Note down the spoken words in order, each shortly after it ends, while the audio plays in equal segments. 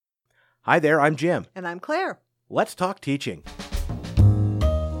Hi there, I'm Jim. And I'm Claire. Let's talk teaching.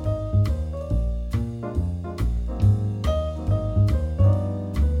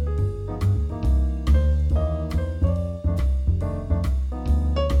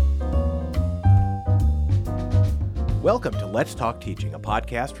 Welcome to Let's Talk Teaching, a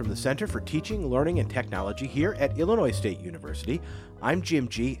podcast from the Center for Teaching, Learning, and Technology here at Illinois State University. I'm Jim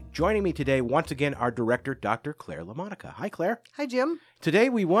G. Joining me today, once again, our director, Dr. Claire LaMonica. Hi, Claire. Hi, Jim. Today,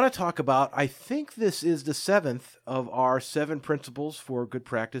 we want to talk about, I think this is the seventh of our 7 principles for good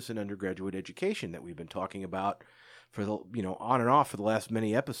practice in undergraduate education that we've been talking about for the, on and off for the last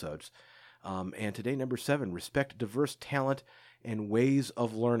many episodes. And today, number 7, respect diverse talent and ways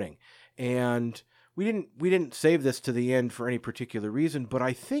of learning. And we didn't save this to the end for any particular reason, but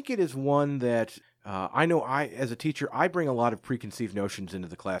I think it is one that I know as a teacher, I bring a lot of preconceived notions into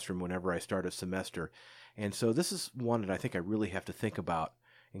the classroom whenever I start a semester. And so this is one that I think I really have to think about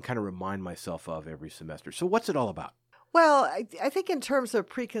and kind of remind myself of every semester. So what's it all about? Well, I think in terms of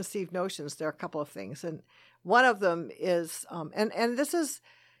preconceived notions, there are a couple of things. And one of them is, and this is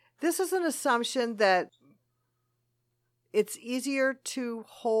an assumption that it's easier to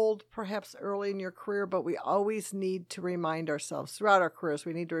hold perhaps early in your career, but we always need to remind ourselves throughout our careers,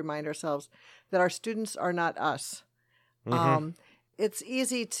 we need to remind ourselves that our students are not us. Mm-hmm. It's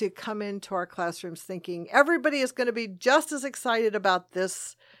easy to come into our classrooms thinking everybody is going to be just as excited about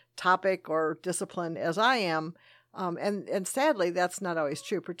this topic or discipline as I am. And sadly, that's not always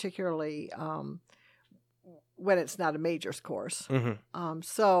true, particularly when it's not a majors course. Mm-hmm.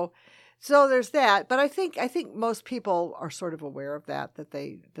 So there's that, but I think most people are sort of aware of that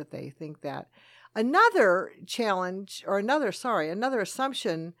they think that. Another challenge, or another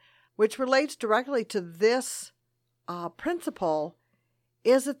assumption, which relates directly to this principle,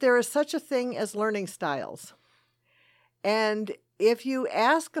 is that there is such a thing as learning styles. And if you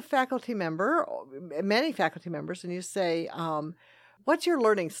ask a faculty member, many faculty members, and you say, what's your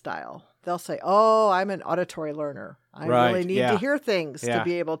learning style? They'll say, oh, I'm an auditory learner. I really need to hear things to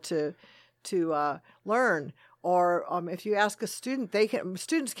be able to learn. Or if you ask a student,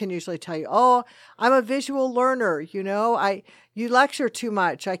 students can usually tell you, oh, I'm a visual learner. You lecture too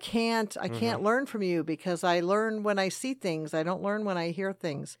much. I can't learn from you because I learn when I see things. I don't learn when I hear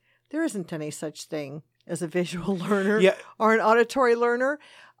things. There isn't any such thing as a visual learner or an auditory learner.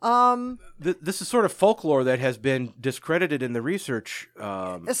 This is sort of folklore that has been discredited in the research,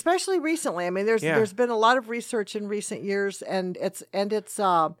 especially recently. I mean, there's been a lot of research in recent years, and it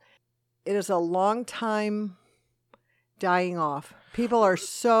is a long time dying off.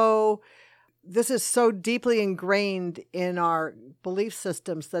 This is so deeply ingrained in our belief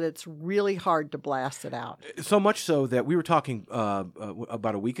systems that it's really hard to blast it out. So much so that we were talking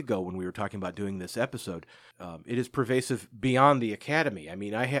about a week ago when we were talking about doing this episode. It is pervasive beyond the academy. I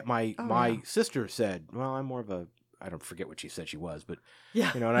mean, I had my sister said, well, I'm more of a, I don't forget what she said she was, but,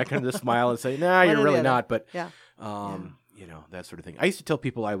 and I kind of just smile and say, nah, you're really not. But, that sort of thing. I used to tell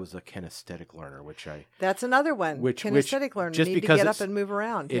people I was a kinesthetic learner, That's another one. Kinesthetic learner. Just need because to get up and move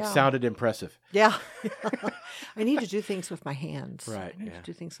around. It sounded impressive. Yeah. I need to do things with my hands. Right. I need to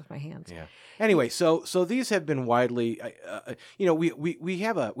do things with my hands. Yeah. Anyway, so these have been widely, we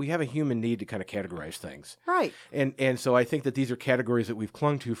have a human need to kind of categorize things. Right. And so I think that these are categories that we've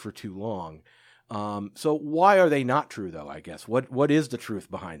clung to for too long. So why are they not true, though, I guess? What is the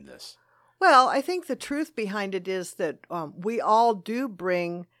truth behind this? Well, I think the truth behind it is that we all do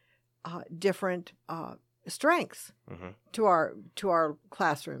bring different strengths to our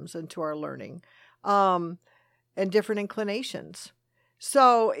classrooms and to our learning, and different inclinations.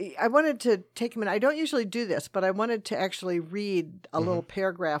 So I wanted to take a minute. I don't usually do this, but I wanted to actually read a little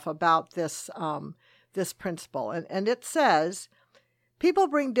paragraph about this principle, and it says, people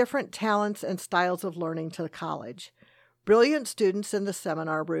bring different talents and styles of learning to the college. Brilliant students in the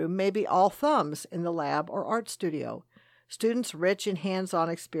seminar room may be all thumbs in the lab or art studio. Students rich in hands-on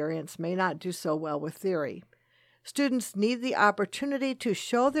experience may not do so well with theory. Students need the opportunity to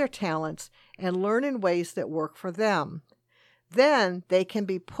show their talents and learn in ways that work for them. Then they can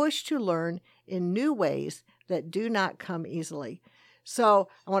be pushed to learn in new ways that do not come easily. So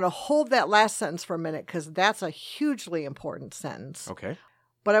I want to hold that last sentence for a minute because that's a hugely important sentence. Okay.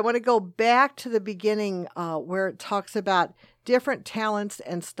 But I want to go back to the beginning where it talks about different talents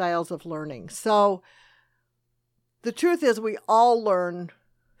and styles of learning. So the truth is we all learn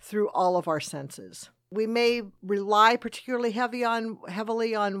through all of our senses. We may rely particularly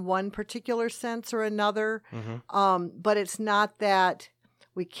heavily on one particular sense or another, but it's not that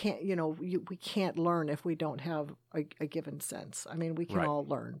we can't, we can't learn if we don't have a given sense. I mean, we can all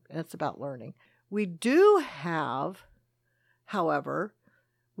learn, and it's about learning. We do have, however,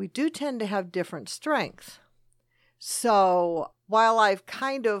 we do tend to have different strengths. So while I've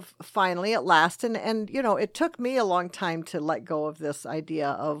kind of finally at last, and you know, it took me a long time to let go of this idea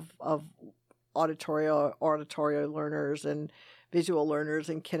of auditory learners and visual learners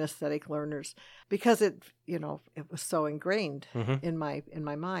and kinesthetic learners, because it was so ingrained in my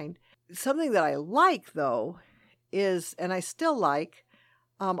mind. Something that I like, though, is, and I still like,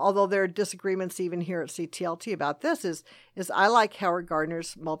 although there are disagreements even here at CTLT about this, is I like Howard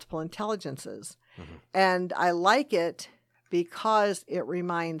Gardner's multiple intelligences. And I like it because it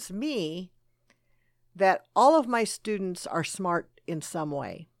reminds me that all of my students are smart in some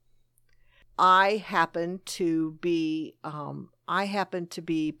way. I happen to be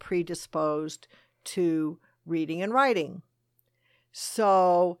predisposed to reading and writing.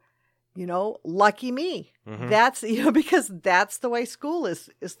 So, lucky me. That's, because that's the way school is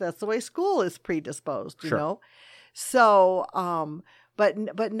that's the way school is predisposed, Sure. So,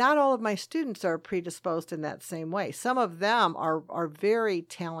 but not all of my students are predisposed in that same way. Some of them are very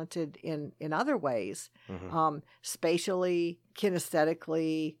talented in other ways, spatially,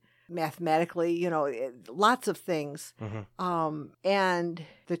 kinesthetically, mathematically, lots of things. And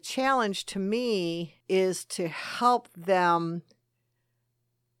the challenge to me is to help them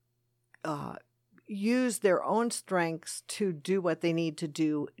use their own strengths to do what they need to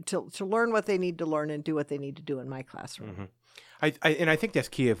do, to learn what they need to learn and do what they need to do in my classroom. I think that's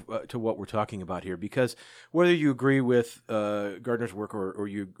key to what we're talking about here, because whether you agree with Gardner's work or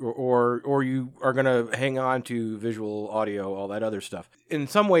you are going to hang on to visual, audio, all that other stuff, in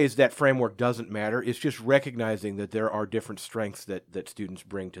some ways that framework doesn't matter. It's just recognizing that there are different strengths that students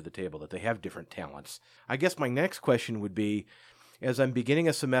bring to the table, that they have different talents. I guess my next question would be, as I'm beginning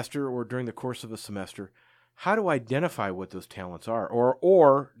a semester or during the course of a semester, how do I identify what those talents are?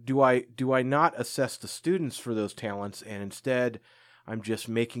 Or do I not assess the students for those talents, and instead I'm just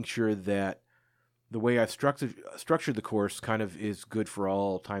making sure that the way I've structured the course kind of is good for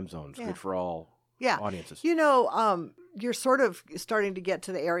all time zones, good for all audiences? You're sort of starting to get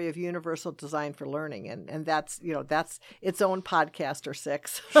to the area of universal design for learning, and that's its own podcast or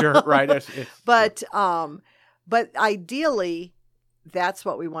six. Sure, right. But ideally, that's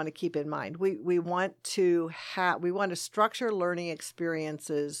what we want to keep in mind. We want to structure learning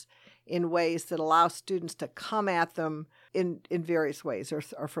experiences in ways that allow students to come at them in various ways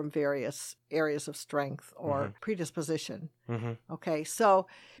or from various areas of strength or predisposition. Okay, so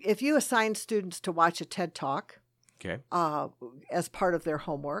if you assign students to watch a TED Talk as part of their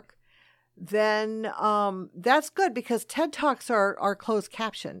homework, then that's good, because TED Talks are closed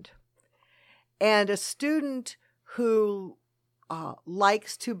captioned. And a student who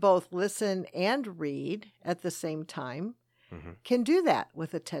likes to both listen and read at the same time can do that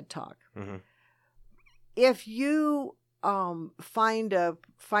with a TED Talk. If you find a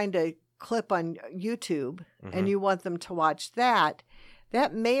clip on YouTube and you want them to watch that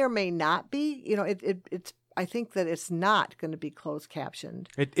may or may not be, it's I think that it's not going to be closed captioned.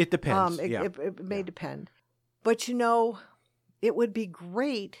 It depends. It may depend. But it would be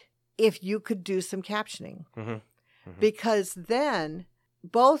great if you could do some captioning. Because then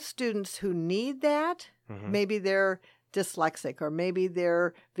both students who need that, maybe they're dyslexic, or maybe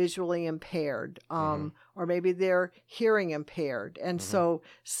they're visually impaired, or maybe they're hearing impaired. And so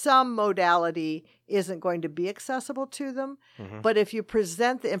some modality isn't going to be accessible to them. But if you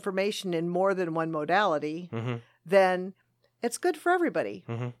present the information in more than one modality, then it's good for everybody.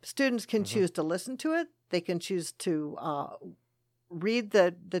 Students can choose to listen to it. They can choose to read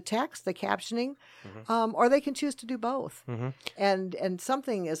the text, the captioning, or they can choose to do both. And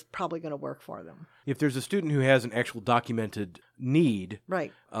something is probably going to work for them. If there's a student who has an actual documented need,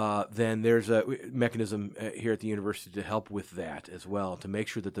 right, then there's a mechanism here at the university to help with that as well, to make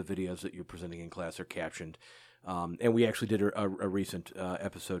sure that the videos that you're presenting in class are captioned. And we actually did a recent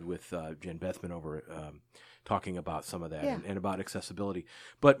episode with Jen Bethman over talking about some of that and about accessibility.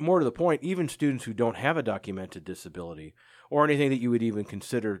 But more to the point, even students who don't have a documented disability or anything that you would even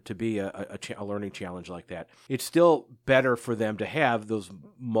consider to be a learning challenge like that, it's still better for them to have those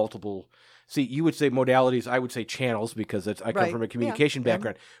multiple. See, you would say modalities, I would say channels, because I come from a communication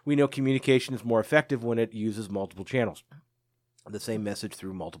background. We know communication is more effective when it uses multiple channels. The same message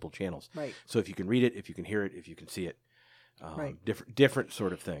through multiple channels. Right. So if you can read it, if you can hear it, if you can see it, different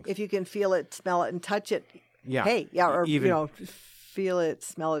sort of things. If you can feel it, smell it, and touch it, or even, feel it,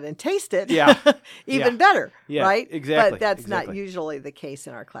 smell it, and taste it, even yeah. better, yeah, right? Exactly. But that's exactly. not usually the case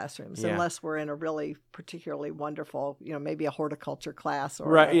in our classrooms, unless we're in a really particularly wonderful, maybe a horticulture class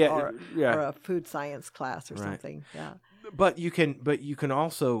or a food science class or something. Yeah. But you can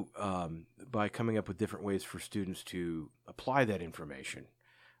also by coming up with different ways for students to apply that information,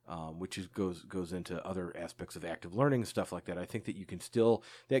 which goes into other aspects of active learning and stuff like that. I think that you can still,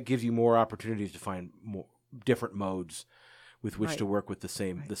 that gives you more opportunities to find more different modes with which to work with the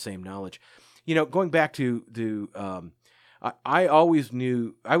same knowledge. Going back to I always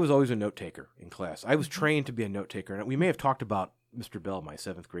knew I was always a note taker in class. I was trained to be a note taker, and we may have talked about Mr. Bell, my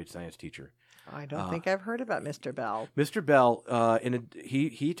 7th grade science teacher. I don't think I've heard about Mr. Bell. Mr. Bell,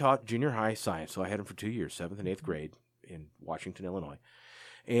 he taught junior high science, so I had him for 2 years, 7th and 8th grade in Washington, Illinois.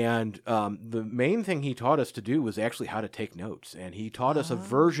 And the main thing he taught us to do was actually how to take notes. And he taught us a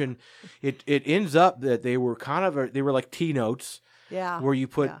version. It ends up that they were they were like T notes. Yeah. Where you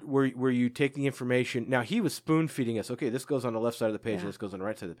put where you take the information. Now he was spoon feeding us. Okay, this goes on the left side of the page, and this goes on the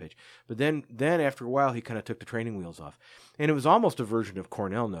right side of the page. But then after a while, he kind of took the training wheels off, and it was almost a version of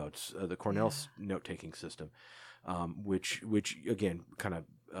Cornell Notes, the Cornell note taking system, which again kind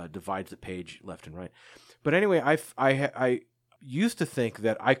of divides the page left and right. But anyway, I used to think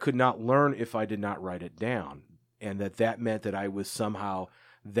that I could not learn if I did not write it down, and that meant that I was somehow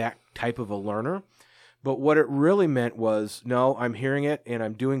that type of a learner. But what it really meant was, no, I'm hearing it and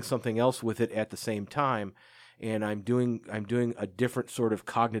I'm doing something else with it at the same time, and I'm doing a different sort of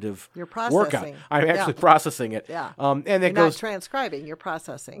cognitive workout. I'm actually processing it. Yeah. And you're that not transcribing, you're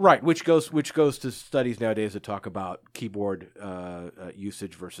processing. Right, which goes to studies nowadays that talk about keyboard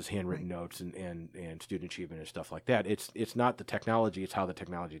usage versus handwritten notes and student achievement and stuff like that. It's not the technology, it's how the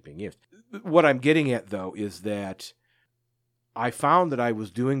technology is being used. What I'm getting at, though, is that I found that I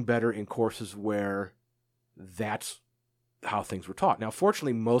was doing better in courses where that's how things were taught. Now,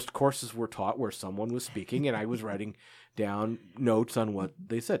 fortunately, most courses were taught where someone was speaking and I was writing down notes on what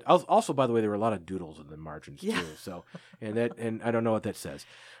they said. Also, by the way, there were a lot of doodles in the margins too. So, and I don't know what that says,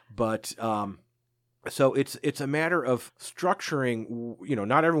 but so it's a matter of structuring.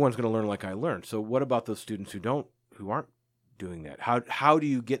 Not everyone's going to learn like I learned. So, what about those students who aren't doing that? How do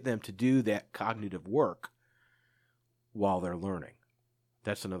you get them to do that cognitive work while they're learning?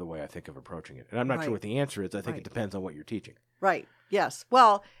 That's another way I think of approaching it. And I'm not sure what the answer is. I think it depends on what you're teaching. Right. Yes.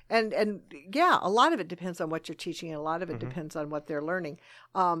 Well, and yeah, a lot of it depends on what you're teaching, and a lot of it depends on what they're learning.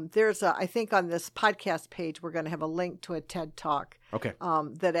 I think on this podcast page, we're going to have a link to a TED Talk. Okay.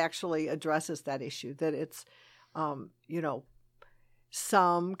 That actually addresses that issue, that it's,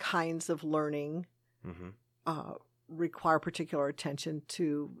 some kinds of learning require particular attention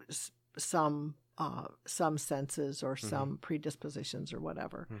to some senses or some predispositions or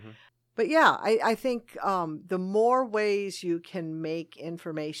whatever. But yeah, I think the more ways you can make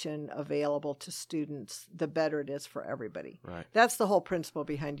information available to students, the better it is for everybody. Right. That's the whole principle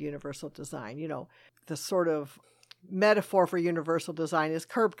behind universal design. The sort of metaphor for universal design is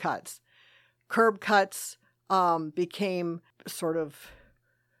curb cuts. Curb cuts became sort of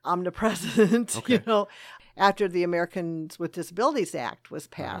omnipresent, after the Americans with Disabilities Act was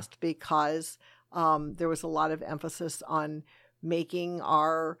passed, because there was a lot of emphasis on making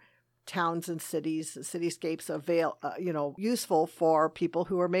our towns and cityscapes useful for people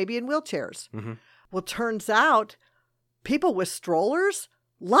who are maybe in wheelchairs. Well, turns out people with strollers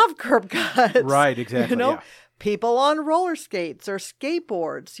love curb cuts. Right, exactly. People on roller skates or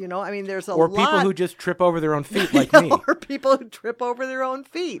skateboards, there's a lot. Or people who just trip over their own feet like me. Or people who trip over their own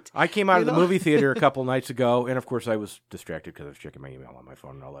feet. I came out of the movie theater a couple nights ago, and of course I was distracted because I was checking my email on my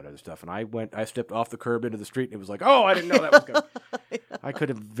phone and all that other stuff. And I stepped off the curb into the street, and it was like, oh, I didn't know that was coming. I could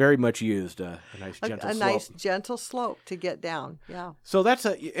have very much used a nice gentle slope. A nice gentle slope to get down, yeah. So that's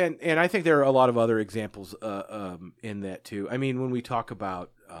and I think there are a lot of other examples in that too. I mean, when we talk about,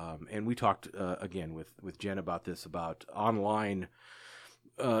 and we talked again with Jen about this, about online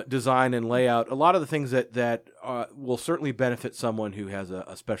design and layout, a lot of the things that will certainly benefit someone who has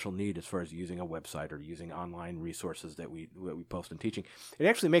a special need as far as using a website or using online resources that we post in teaching. It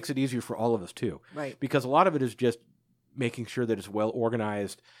actually makes it easier for all of us too. Right. Because a lot of it is just making sure that it's well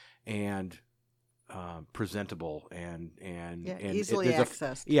organized and presentable and easily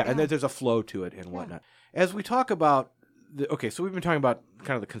accessed. And that there's a flow to it and whatnot. As we talk about so we've been talking about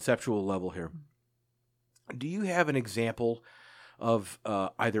kind of the conceptual level here. Do you have an example of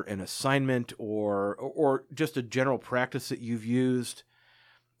either an assignment or just a general practice that you've used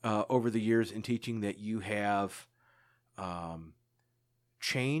over the years in teaching that you have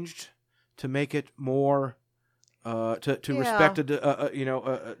changed to make it more to respect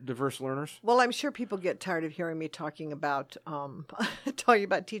diverse learners? Well, I'm sure people get tired of hearing me talking about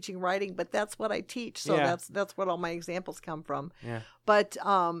teaching writing, but that's what I teach, so that's what all my examples come from. Yeah. But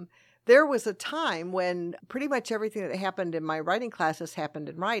there was a time when pretty much everything that happened in my writing classes happened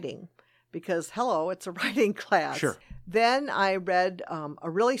in writing, because it's a writing class. Sure. Then I read a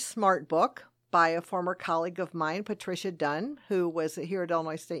really smart book by a former colleague of mine, Patricia Dunn, who was here at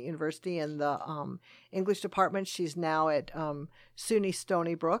Illinois State University in the English department. She's now at SUNY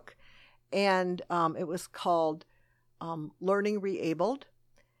Stony Brook. And it was called Learning Reabled.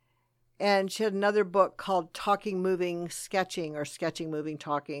 And she had another book called Talking, Moving, Sketching, or Sketching, Moving,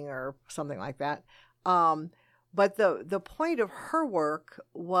 Talking, or something like that. But the point of her work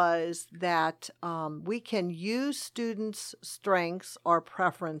was that we can use students' strengths or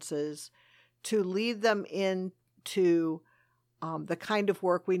preferences to lead them into the kind of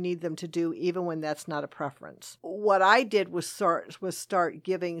work we need them to do, even when that's not a preference. What I did was start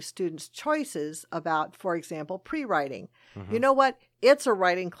giving students choices about, for example, pre-writing. You know what? It's a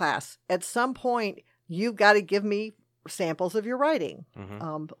writing class. At some point, you've got to give me samples of your writing,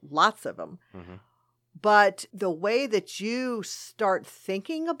 lots of them. But the way that you start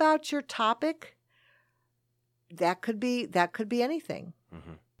thinking about your topic, that could be anything.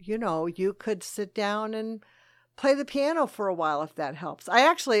 You know, you could sit down and play the piano for a while if that helps.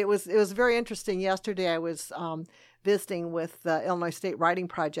 It was very interesting. Yesterday I was visiting with the Illinois State Writing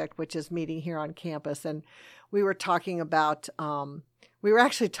Project, which is meeting here on campus, and we were talking about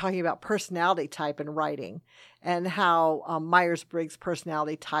personality type in writing and how Myers-Briggs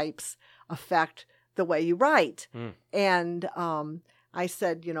personality types affect the way you write. And I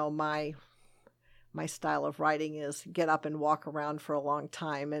said, you know, my style of writing is get up and walk around for a long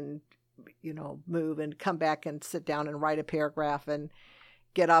time and, you know, move and come back and sit down and write a paragraph and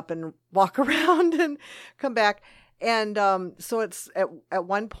get up and walk around and come back. And so it's at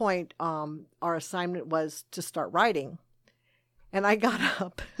one point, our assignment was to start writing. And I got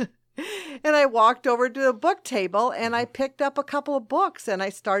up and I walked over to the book table and I picked up a couple of books and I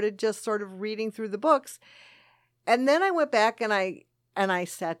started just sort of reading through the books. And then I went back and I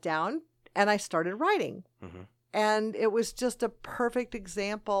sat down and I started writing. And it was just a perfect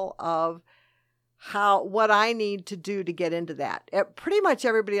example of what I need to do to get into that. Pretty much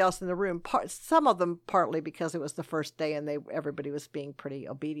everybody else in the room, some of them partly because it was the first day and everybody was being pretty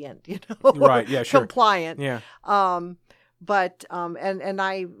obedient, you know, right? Yeah, sure, compliant. Yeah. But and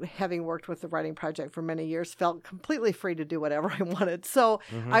I, having worked with the Writing Project for many years, felt completely free to do whatever I wanted. So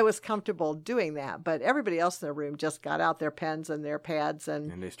I was comfortable doing that. But everybody else in the room just got out their pens and their pads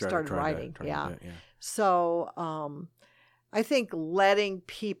and they started writing. Yeah. So I think letting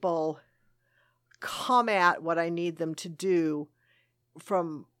people come at what I need them to do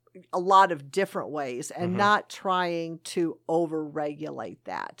from a lot of different ways and not trying to over-regulate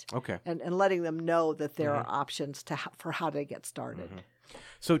that. Okay. And letting them know that there are options for how to get started.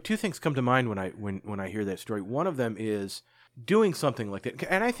 So two things come to mind when I hear that story. One of them is doing something like that.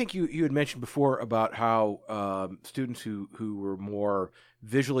 And I think you had mentioned before about how students who were more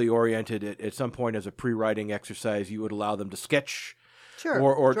visually oriented at some point as a pre-writing exercise, you would allow them to sketch. Sure.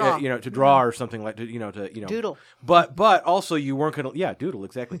 Or draw. To draw or something like doodle. But also you weren't going to doodle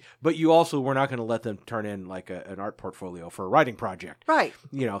exactly. But you also were not going to let them turn in like an art portfolio for a writing project. Right.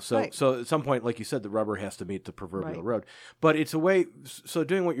 So at some point, like you said, the rubber has to meet the proverbial road. But it's a way. So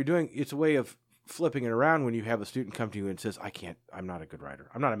doing what you're doing, it's a way of flipping it around when you have a student come to you and says, I'm not a good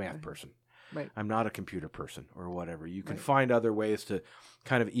writer. I'm not a math person. Right. I'm not a computer person or whatever. You can find other ways to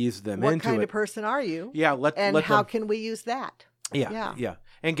kind of ease them into it. What kind of person are you? Yeah. How can we use that? Yeah.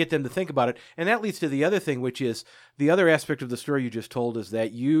 And get them to think about it. And that leads to the other thing, which is the other aspect of the story you just told is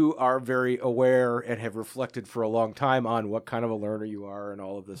that you are very aware and have reflected for a long time on what kind of a learner you are and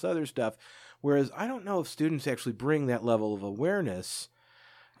all of this other stuff. Whereas I don't know if students actually bring that level of awareness.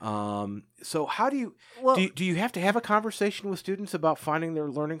 So how do you have to have a conversation with students about finding their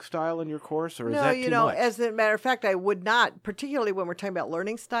learning style in your course, or is that too much? As a matter of fact, I would not, particularly when we're talking about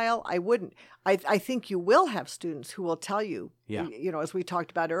learning style, I wouldn't. I think you will have students who will tell you, as we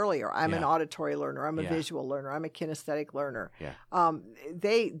talked about earlier, I'm an auditory learner, I'm a visual learner, I'm a kinesthetic learner. Yeah.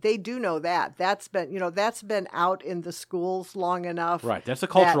 They do know that. That's been out in the schools long enough. Right. That's a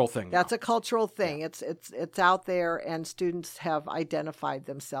cultural thing. That's a cultural thing. Yeah. It's out there, and students have identified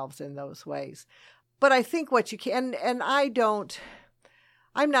themselves in those ways. But I think what you can, and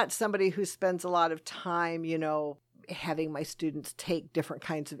I'm not somebody who spends a lot of time, having my students take different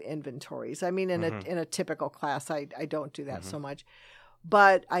kinds of inventories. I mean, in a typical class, I don't do that so much.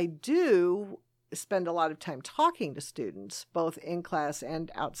 But I do spend a lot of time talking to students, both in class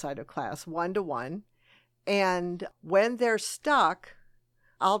and outside of class, one-to-one. And when they're stuck,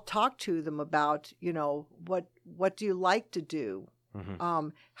 I'll talk to them about, what do you like to do?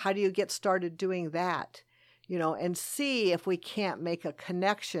 How do you get started doing that? And see if we can't make a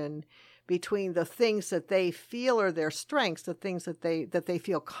connection between the things that they feel are their strengths, the things that they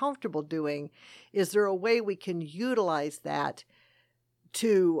feel comfortable doing. Is there a way we can utilize that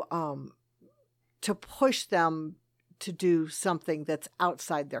to to push them to do something that's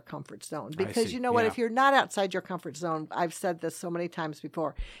outside their comfort zone. Because see. you know what? Yeah. If you're not outside your comfort zone, I've said this so many times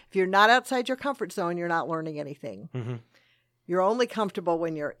before, if you're not outside your comfort zone, you're not learning anything. Mm-hmm. You're only comfortable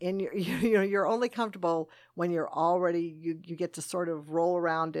when you're in your, you're only comfortable when you're already, you get to sort of roll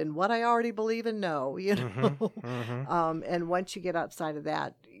around in what I already believe and know, you know? Mm-hmm. Mm-hmm. And once you get outside of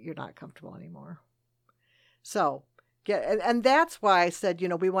that, you're not comfortable anymore. So, and that's why I said,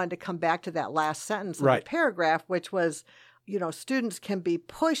 we wanted to come back to that last sentence of Right. the paragraph, which was, students can be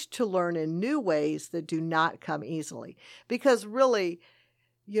pushed to learn in new ways that do not come easily. Because really,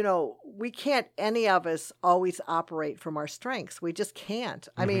 we can't, any of us, always operate from our strengths. We just can't.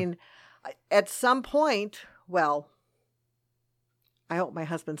 Mm-hmm. I mean, at some point, well, I hope my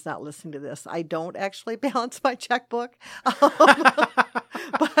husband's not listening to this. I don't actually balance my checkbook.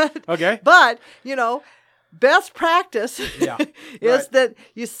 Okay. But, best practice Yeah. is Right. that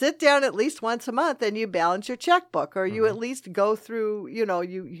you sit down at least once a month and you balance your checkbook, or you at least go through, you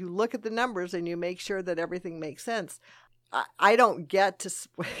look at the numbers and you make sure that everything makes sense. I don't get to,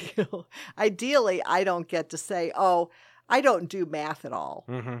 ideally, I don't get to say, oh, I don't do math at all.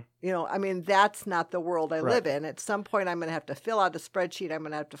 Mm-hmm. That's not the world I Right. live in. At some point, I'm going to have to fill out a spreadsheet. I'm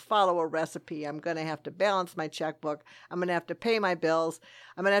going to have to follow a recipe. I'm going to have to balance my checkbook. I'm going to have to pay my bills.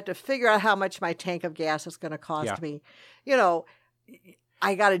 I'm going to have to figure out how much my tank of gas is going to cost me.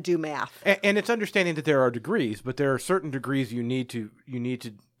 I got to do math. And it's understanding that there are degrees, but there are certain degrees you need to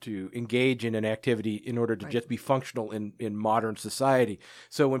engage in an activity in order to Right. just be functional in modern society.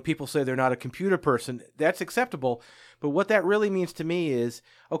 So when people say they're not a computer person, that's acceptable. But what that really means to me is,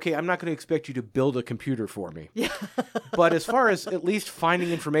 okay, I'm not going to expect you to build a computer for me. Yeah. But as far as at least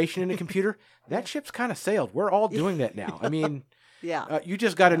finding information in a computer, that ship's kind of sailed. We're all doing that now. I mean, Yeah. you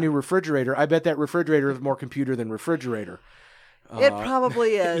just got a new refrigerator. I bet that refrigerator is more computer than refrigerator. It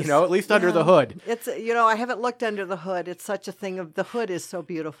probably is. At least under the hood. It's, I haven't looked under the hood. It's such a thing of, the hood is so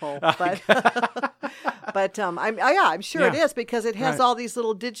beautiful. But, I'm sure it Yeah. is, because it has Right. all these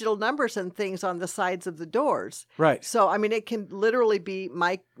little digital numbers and things on the sides of the doors. Right. So, it can literally be,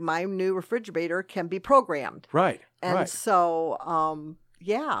 my new refrigerator can be programmed. Right. And right. so,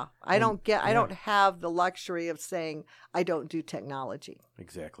 I don't have the luxury of saying I don't do technology.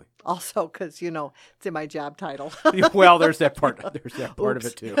 Exactly. Also, because, it's in my job title. Well, there's that part. There's that part of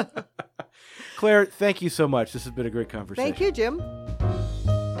Oops. it too. Claire, thank you so much. This has been a great conversation. Thank you, Jim.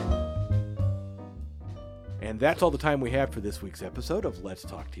 And that's all the time we have for this week's episode of Let's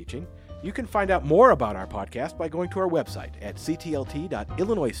Talk Teaching. You can find out more about our podcast by going to our website at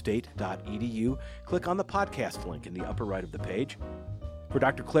ctlt.illinoisstate.edu. Click on the podcast link in the upper right of the page. For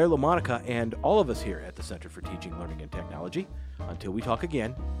Dr. Claire LaMonica and all of us here at the Center for Teaching, Learning, and Technology, until we talk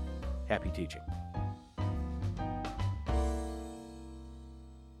again, happy teaching.